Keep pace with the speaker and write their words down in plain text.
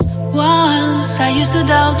I used to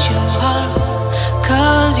doubt your heart,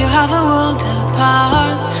 'cause you're half a world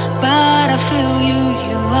apart. But I feel you,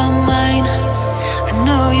 you are mine. I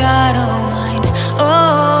know you don't mind.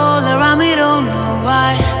 All around me don't know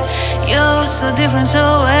why. You're so different, so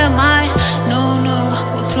am I. No, no,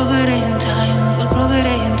 we'll prove it in time. We'll prove it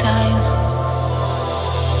in time.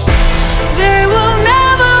 They will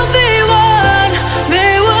never be one.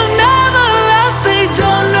 They will never last. They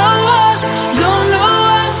don't know us. Don't know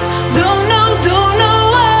us. Don't know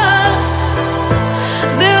us.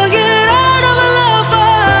 They'll get out of love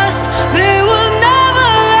fast. They will never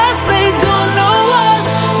last. They don't know us.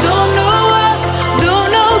 Don't know us. Don't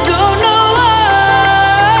know us.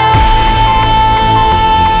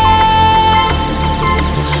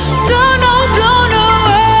 Don't know us.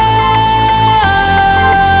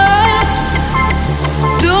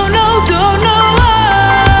 Don't know us. Don't know.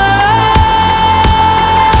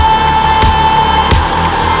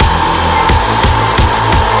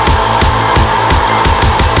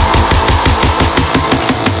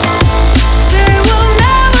 They will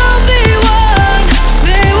never be one.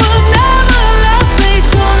 They will never last. They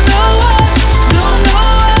don't know us. Don't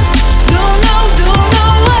know us. Don't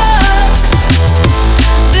know us.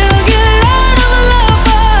 They'll get out of love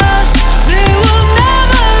fast. They will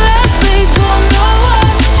never last. They don't know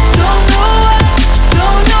us. Don't know us.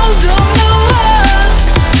 Don't know us.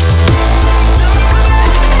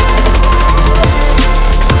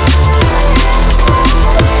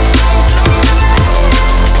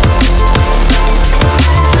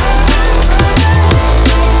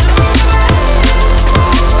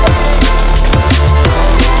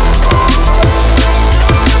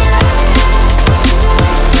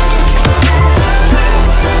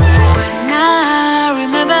 When I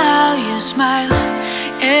remember how you smile,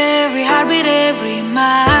 every heartbeat, every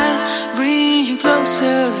mile, bring you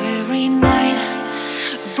closer every night.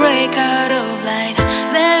 Break out of light.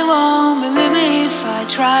 They won't believe me if I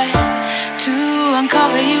try to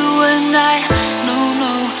uncover you and I. No,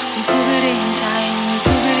 no, we prove it in